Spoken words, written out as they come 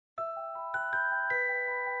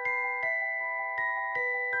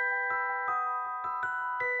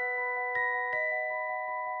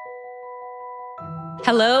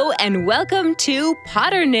Hello and welcome to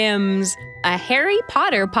Potternims, a Harry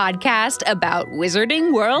Potter podcast about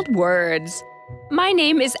Wizarding World words. My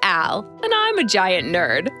name is Al, and I'm a giant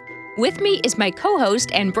nerd. With me is my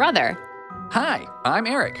co-host and brother. Hi, I'm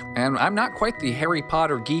Eric, and I'm not quite the Harry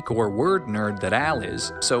Potter geek or word nerd that Al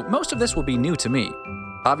is, so most of this will be new to me.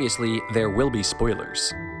 Obviously, there will be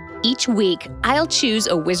spoilers. Each week, I'll choose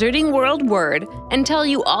a Wizarding World word and tell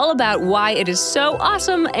you all about why it is so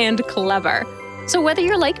awesome and clever. So whether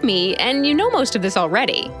you're like me and you know most of this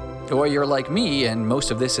already, Or you're like me, and most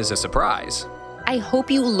of this is a surprise. I hope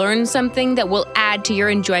you learn something that will add to your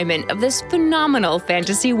enjoyment of this phenomenal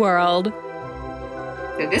fantasy world.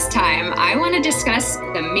 So this time, I want to discuss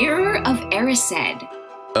the Mirror of Erised.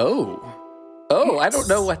 Oh, Yes. I don't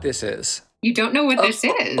know what this is. You don't know what this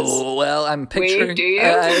is? Oh, well, I'm picturing... Wait, do you?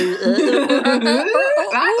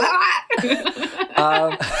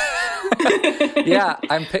 Yeah,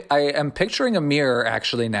 I am picturing a mirror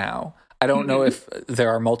actually now. I don't know if there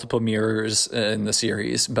are multiple mirrors in the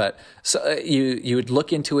series, but so, you would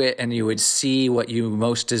look into it and you would see what you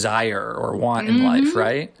most desire or want in life,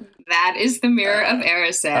 right? That is the Mirror of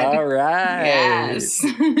Erised. All right. Yes.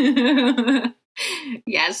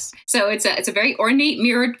 Yes. So it's a very ornate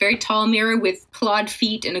mirror, very tall mirror with clawed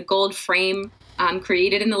feet and a gold frame,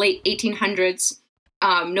 created in the late 1800s.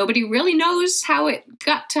 Nobody really knows how it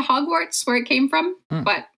got to Hogwarts, where it came from,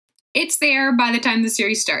 but it's there by the time the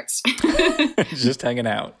series starts. Just hanging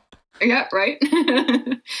out. Yeah, right.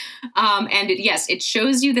 And it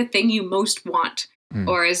shows you the thing you most want,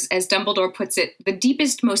 or as Dumbledore puts it, the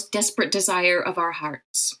deepest, most desperate desire of our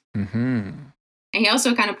hearts. Mm-hmm. And he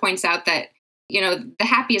also kind of points out that, the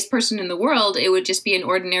happiest person in the world, it would just be an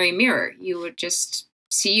ordinary mirror. You would just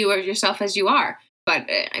see yourself as you are. But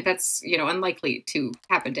that's, unlikely to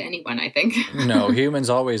happen to anyone, I think. No, humans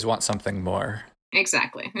always want something more.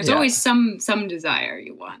 Exactly. There's always some desire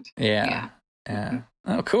you want. Yeah.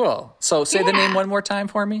 Oh, cool. So say the name one more time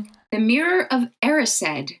for me. The Mirror of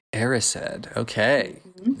Erised. Erised. Okay.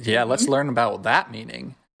 Yeah, let's learn about that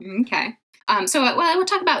meaning. Okay. I will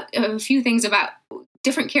talk about a few things about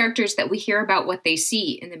different characters that we hear about what they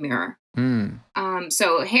see in the mirror.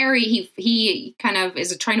 So Harry, he kind of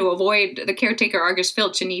is trying to avoid the caretaker Argus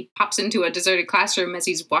Filch, and he pops into a deserted classroom as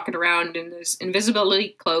he's walking around in this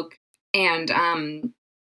invisibility cloak, and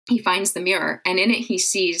he finds the mirror, and in it he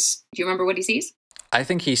sees. Do you remember what he sees? I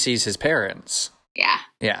think he sees his parents. Yeah,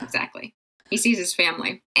 exactly. He sees his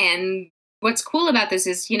family, and what's cool about this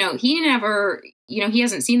is, he never, he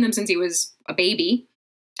hasn't seen them since he was a baby.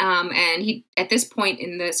 And he, at this point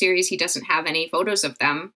in the series, he doesn't have any photos of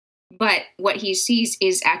them, but what he sees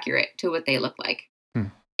is accurate to what they look like.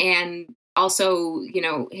 And also,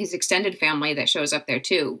 his extended family that shows up there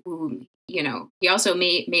too, who, he also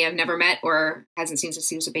may have never met or hasn't seen since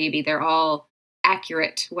he was a baby. They're all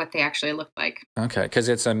accurate to what they actually look like. Okay, because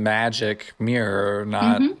it's a magic mirror,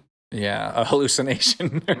 not, a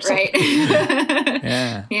hallucination or something. Right.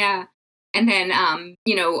 Yeah. Yeah. And then,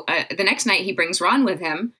 the next night he brings Ron with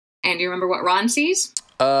him. And do you remember what Ron sees?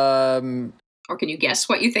 Or can you guess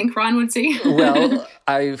what you think Ron would see? Well,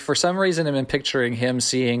 for some reason, I'm picturing him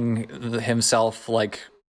seeing himself like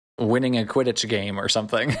winning a Quidditch game or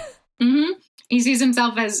something. He sees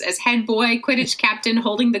himself as head boy, Quidditch captain,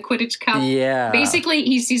 holding the Quidditch cup. Yeah. Basically,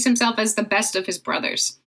 he sees himself as the best of his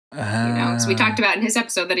brothers. So we talked about in his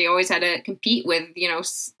episode that he always had to compete with,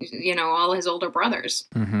 all his older brothers.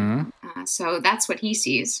 So that's what he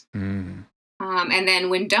sees. And then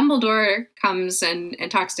when Dumbledore comes and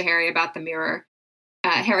talks to Harry about the mirror,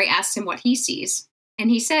 Harry asks him what he sees.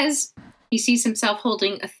 And he says he sees himself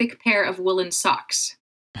holding a thick pair of woolen socks.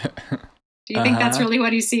 Do you think that's really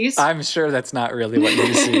what he sees? I'm sure that's not really what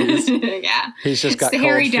he sees. Yeah. He's just got cold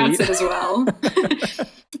Harry feet. doubts it as well.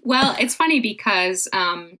 Well, it's funny because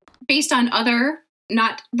based on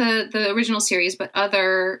not the original series, but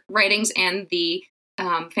other writings and the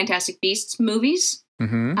Fantastic Beasts movies,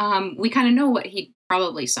 we kind of know what he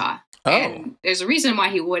probably saw. Oh. And there's a reason why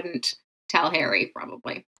he wouldn't tell Harry,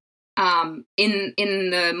 probably. In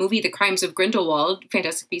the movie The Crimes of Grindelwald,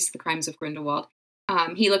 Fantastic Beasts, The Crimes of Grindelwald,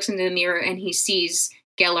 he looks into the mirror and he sees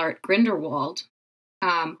Gellert Grindelwald,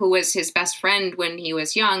 who was his best friend when he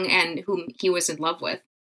was young and whom he was in love with.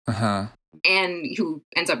 And who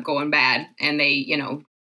ends up going bad. And they,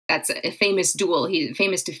 that's a famous duel,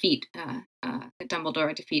 famous defeat.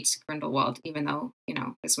 Dumbledore defeats Grindelwald, even though,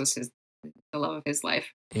 this was the love of his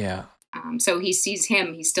life. Yeah. So he sees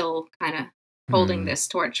him, he's still kind of holding this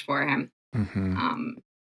torch for him.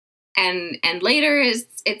 And later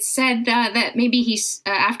it's said that maybe he's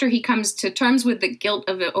after he comes to terms with the guilt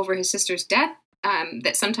over his sister's death,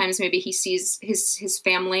 that sometimes maybe he sees his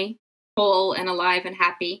family whole and alive and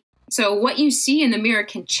happy. So what you see in the mirror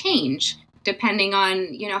can change depending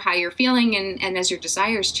on, how you're feeling and as your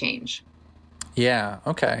desires change. Yeah,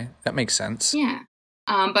 okay. That makes sense. Yeah.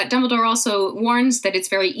 But Dumbledore also warns that it's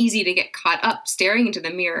very easy to get caught up staring into the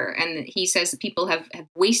mirror. And he says that people have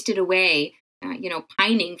wasted away,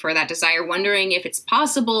 pining for that desire, wondering if it's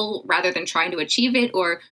possible rather than trying to achieve it,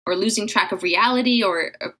 or losing track of reality,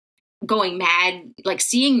 or going mad, like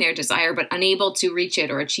seeing their desire but unable to reach it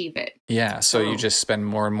or achieve it. Yeah, so you just spend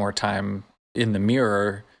more and more time in the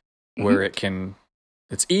mirror where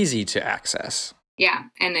it's easy to access. Yeah,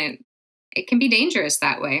 and it can be dangerous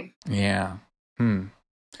that way. Yeah.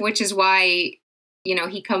 Which is why,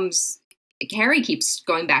 Harry keeps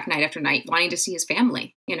going back night after night, wanting to see his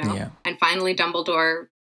family, Yeah. And finally Dumbledore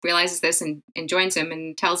realizes this and joins him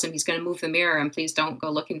and tells him he's going to move the mirror and please don't go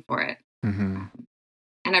looking for it. Mm-hmm.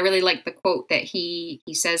 And I really like the quote that he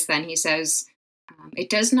says then. He says, "It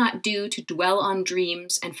does not do to dwell on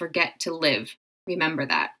dreams and forget to live. Remember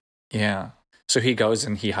that." Yeah. So he goes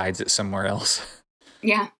and he hides it somewhere else.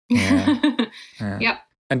 Yeah. Yeah. Yep.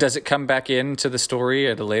 And does it come back into the story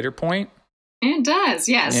at a later point? It does,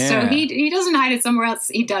 yes. Yeah. So he doesn't hide it somewhere else.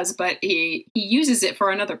 He does, but he uses it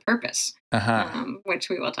for another purpose, which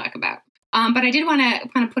we will talk about. But I did want to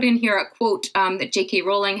kind of put in here a quote that J.K.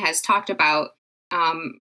 Rowling has talked about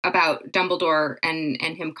Dumbledore and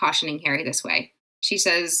him cautioning Harry this way. She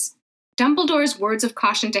says, "Dumbledore's words of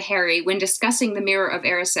caution to Harry when discussing the Mirror of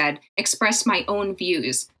Erised express my own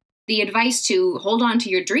views. The advice to hold on to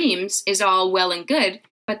your dreams is all well and good,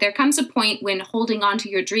 but there comes a point when holding on to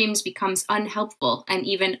your dreams becomes unhelpful and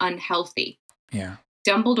even unhealthy. Yeah.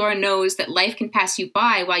 Dumbledore knows that life can pass you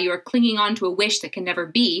by while you are clinging on to a wish that can never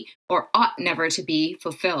be, or ought never to be,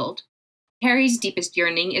 fulfilled. Harry's deepest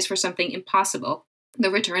yearning is for something impossible,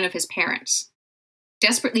 the return of his parents.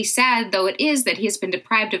 Desperately sad though it is that he has been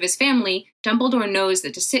deprived of his family, Dumbledore knows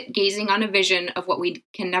that to sit gazing on a vision of what we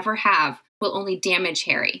can never have will only damage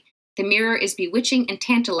Harry. The mirror is bewitching and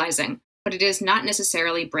tantalizing, but it does not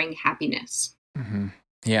necessarily bring happiness." Mm-hmm.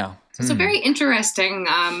 Yeah. So it's a very interesting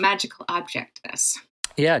magical object, this.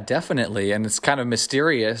 Yeah, definitely. And it's kind of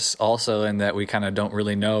mysterious also in that we kind of don't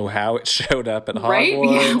really know how it showed up at Right?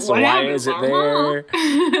 Hogwarts. Yeah, Why is it there?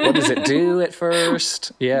 What does it do at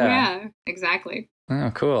first? Yeah. Yeah, exactly.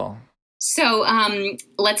 Oh, cool. So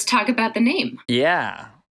let's talk about the name. Yeah.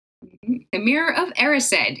 The Mirror of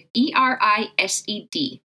Erised,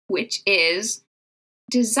 Erised, which is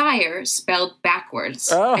desire spelled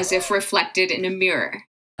backwards, as if reflected in a mirror.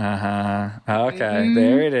 Okay,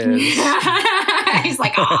 there it is. He's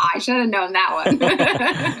like, I should have known that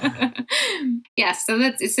one. Yes, so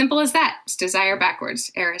that's as simple as that. It's desire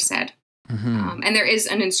backwards, Erised. And there is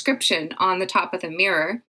an inscription on the top of the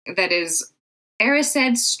mirror that is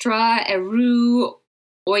Erised stra eru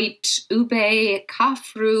oit ube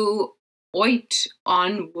kafru oit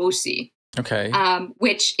on wosi. Okay.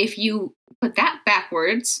 Which, if you put that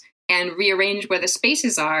backwards and rearrange where the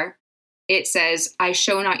spaces are, it says, "I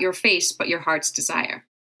show not your face, but your heart's desire."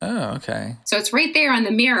 Oh, okay. So it's right there on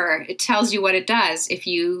the mirror. It tells you what it does if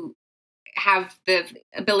you have the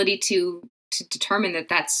ability to determine that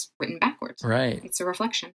that's written backwards. Right. It's a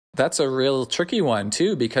reflection. That's a real tricky one,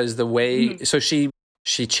 too, because the way... So she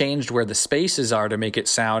changed where the spaces are to make it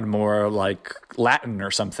sound more like Latin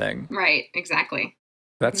or something. Right, exactly.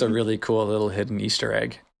 That's a really cool little hidden Easter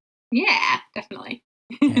egg. Yeah, definitely.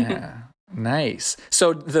 Yeah. Nice.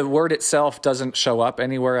 So the word itself doesn't show up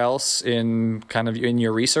anywhere else in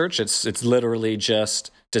your research. It's literally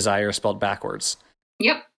just desire spelled backwards.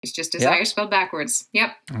 Yep. It's just desire spelled backwards.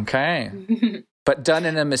 Yep. Okay. But done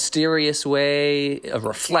in a mysterious way, a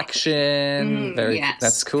reflection. Yes.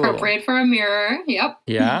 That's cool. Appropriate for a mirror. Yep.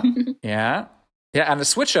 Yeah. Yeah. Yeah. And a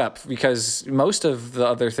switch up, because most of the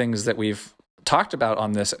other things that we've talked about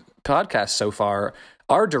on this podcast so far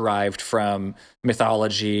are derived from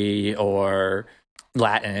mythology or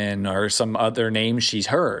Latin or some other name she's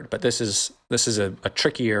heard. But this is a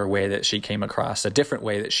trickier way that she came across, a different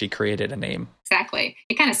way that she created a name. Exactly.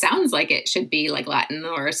 It kind of sounds like it should be like Latin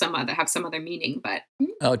or have some other meaning, but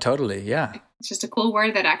oh, totally, yeah. It's just a cool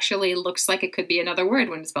word that actually looks like it could be another word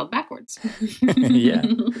when it's spelled backwards. Yeah.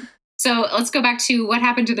 So let's go back to what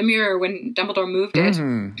happened to the mirror when Dumbledore moved it.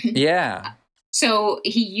 Yeah. So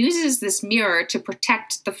he uses this mirror to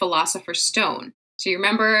protect the Philosopher's Stone. So you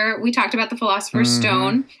remember we talked about the Philosopher's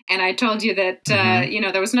Stone, and I told you that,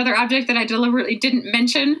 there was another object that I deliberately didn't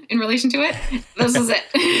mention in relation to it. This is it.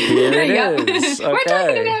 Here it is. Okay. We're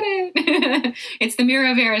talking about it. It's the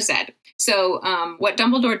Mirror of Erised. So what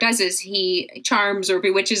Dumbledore does is he charms or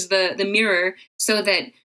bewitches the mirror so that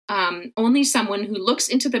only someone who looks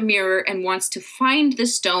into the mirror and wants to find the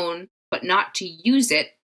stone but not to use it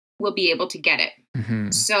will be able to get it.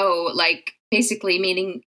 Mm-hmm. So, like, basically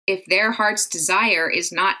meaning if their heart's desire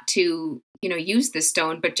is not to, use the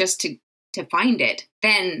stone, but just to find it,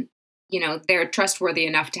 then, they're trustworthy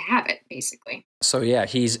enough to have it, basically. So, yeah,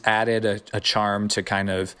 he's added a charm to kind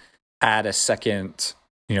of add a second,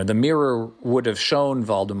 the mirror would have shown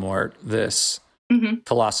Voldemort this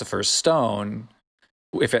Philosopher's Stone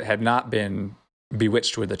if it had not been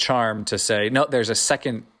bewitched with a charm to say, no, there's a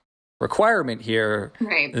second requirement here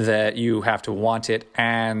that you have to want it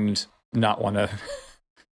and not want to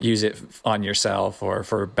use it on yourself or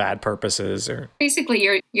for bad purposes. Or basically,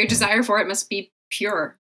 your desire for it must be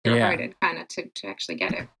pure-hearted, kind of, to actually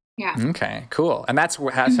get it. Yeah. Okay, cool. And that's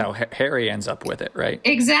how Harry ends up with it, right?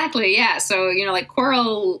 Exactly, yeah. So, like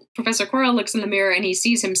Professor Quirrell looks in the mirror and he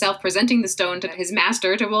sees himself presenting the stone to his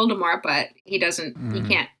master, to Voldemort, but he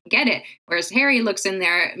can't get it. Whereas Harry looks in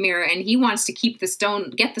their mirror and he wants to get the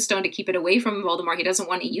stone to keep it away from Voldemort. He doesn't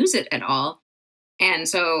want to use it at all. And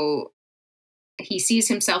so he sees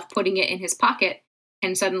himself putting it in his pocket,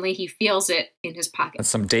 and suddenly he feels it in his pocket. That's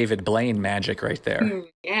some David Blaine magic right there.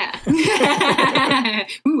 Yeah.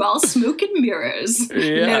 Ooh, all smoke and mirrors.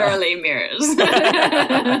 Yeah. Literally mirrors.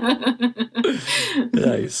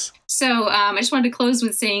 Nice. So I just wanted to close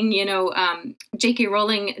with saying, J.K.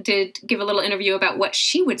 Rowling did give a little interview about what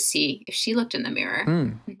she would see if she looked in the mirror.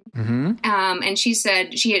 Mm-hmm. And she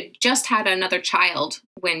said she had just had another child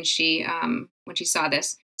when she saw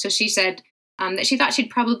this. So she said that she thought she'd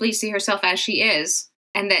probably see herself as she is,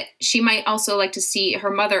 and that she might also like to see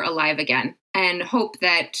her mother alive again, and hope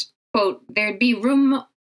that, quote, there'd be room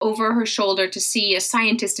over her shoulder to see a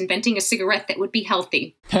scientist inventing a cigarette that would be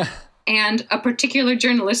healthy, and a particular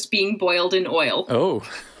journalist being boiled in oil. Oh.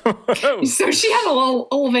 So she had a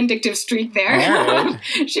little vindictive streak there. Right.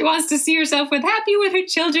 She wants to see herself happy with her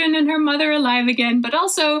children and her mother alive again, but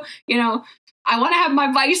also, I want to have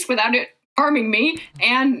my vice without it harming me,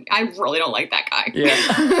 and I really don't like that guy.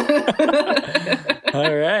 Yeah.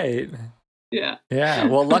 All right. Yeah. Yeah.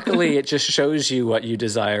 Well, luckily, it just shows you what you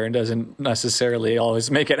desire and doesn't necessarily always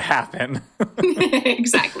make it happen.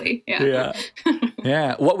 Exactly. Yeah. Yeah.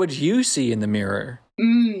 Yeah. What would you see in the mirror?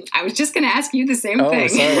 I was just going to ask you the same thing.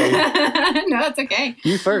 Sorry. No, it's okay.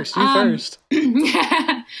 You first. Well,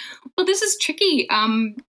 this is tricky.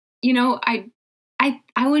 I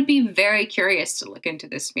would be very curious to look into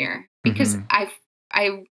this mirror because I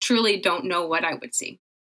truly don't know what I would see.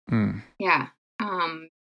 Yeah.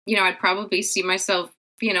 I'd probably see myself,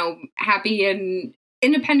 happy and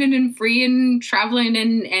independent and free and traveling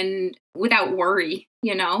and without worry,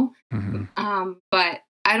 but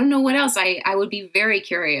I don't know what else. I would be very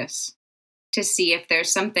curious to see if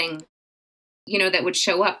there's something, that would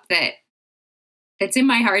show up that's in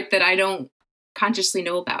my heart that I don't consciously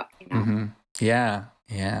know about, Yeah.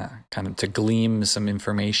 Kind of to glean some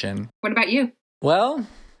information. What about you? Well,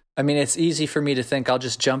 I mean, it's easy for me to think I'll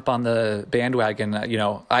just jump on the bandwagon.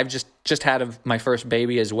 I've just had my first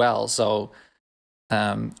baby as well. So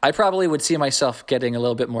I probably would see myself getting a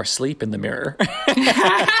little bit more sleep in the mirror.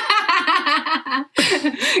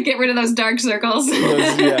 Get rid of those dark circles.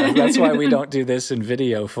 Yeah, that's why we don't do this in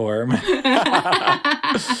video form.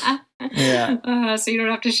 Yeah. So you don't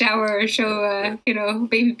have to shower or show,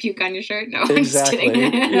 baby puke on your shirt. No, exactly. I'm just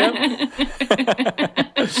kidding. Yep.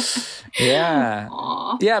 Yeah.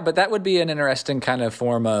 Aww. Yeah, but that would be an interesting kind of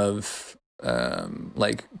form of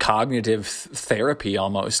like cognitive therapy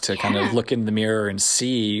almost, to kind of look in the mirror and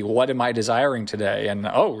see, what am I desiring today? And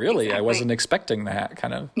oh, really? Exactly. I wasn't expecting that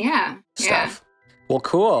kind of stuff. Yeah. Well,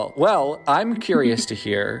 cool. Well, I'm curious to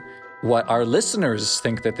hear what our listeners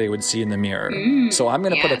think that they would see in the mirror. So I'm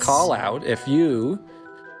going to put a call out. If you,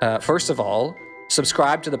 first of all,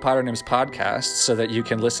 subscribe to the Potternims podcast so that you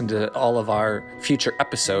can listen to all of our future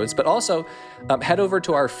episodes, but also head over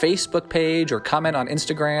to our Facebook page or comment on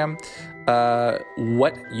Instagram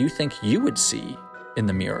what you think you would see in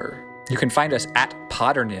the mirror. You can find us at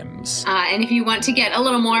Potternims. And if you want to get a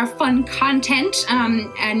little more fun content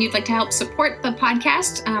and you'd like to help support the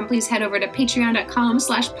podcast, please head over to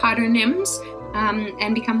patreon.com/Potternims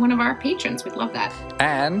and become one of our patrons. We'd love that.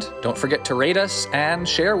 And don't forget to rate us and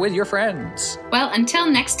share with your friends. Well,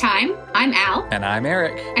 until next time, I'm Al. And I'm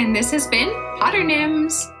Eric. And this has been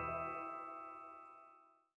Potternims.